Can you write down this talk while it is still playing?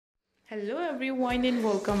Hello everyone and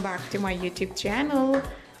welcome back to my YouTube channel.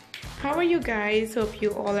 How are you guys? Hope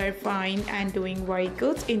you all are fine and doing very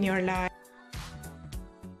good in your life.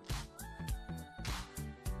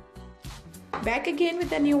 Back again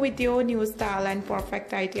with a new video, new style and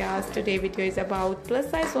perfect ideas. Today video is about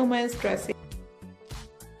plus size women's dressing.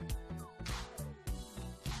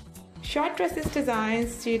 Short dresses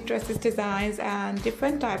designs, street dresses designs and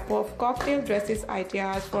different type of cocktail dresses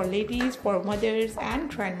ideas for ladies, for mothers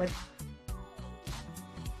and grandmothers.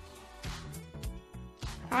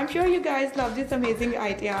 I'm sure you guys love these amazing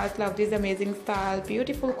ideas, love this amazing style,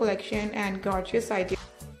 beautiful collection and gorgeous ideas.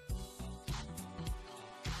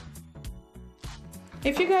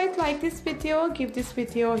 If you guys like this video, give this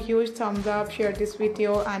video a huge thumbs up, share this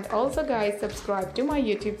video and also guys subscribe to my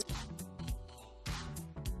YouTube channel.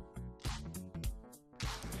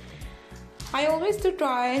 I always do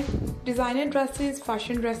try designer dresses,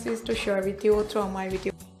 fashion dresses to share with you through my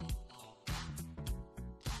video.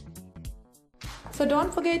 So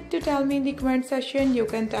don't forget to tell me in the comment section. You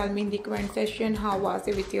can tell me in the comment section how was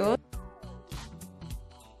the video.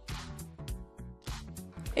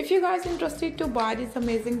 If you guys interested to buy these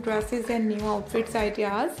amazing dresses and new outfits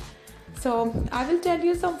ideas, so I will tell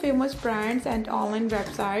you some famous brands and online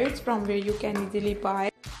websites from where you can easily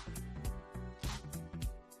buy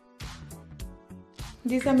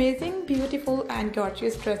these amazing, beautiful and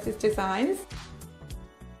gorgeous dresses designs.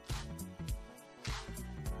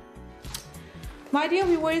 My dear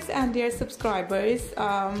viewers and dear subscribers,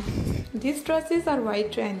 these dresses are very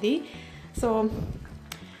trendy. So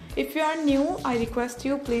if you are new, I request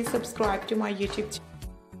you please subscribe to my YouTube channel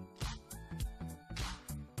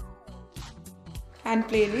and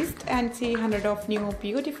playlist and see hundreds of new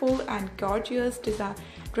beautiful and gorgeous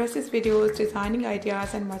dresses videos, designing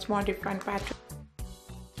ideas and much more different patterns.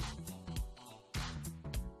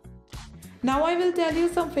 Now I will tell you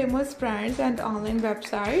some famous brands and online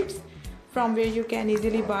websites from where you can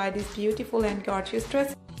easily buy these beautiful and gorgeous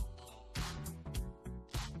dresses.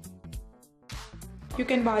 You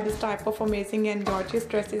can buy this type of amazing and gorgeous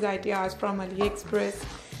dresses ideas from AliExpress,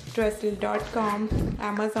 Dressel.com,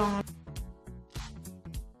 Amazon,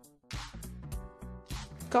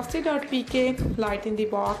 Costi.pk, Light in the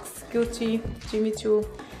Box, Gucci, Jimmy Choo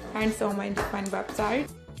and so many different websites.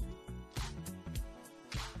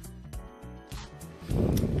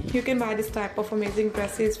 You can buy this type of amazing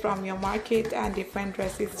dresses from your market and different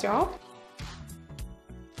dresses shop.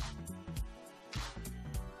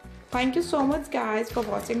 Thank you so much guys for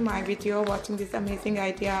watching my video, watching these amazing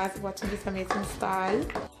ideas, watching this amazing style.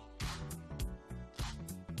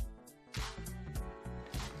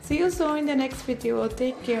 See you soon in the next video.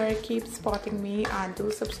 Take care, keep supporting me and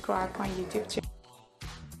do subscribe my YouTube channel.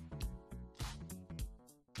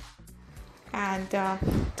 And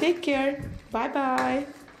take care. Bye bye.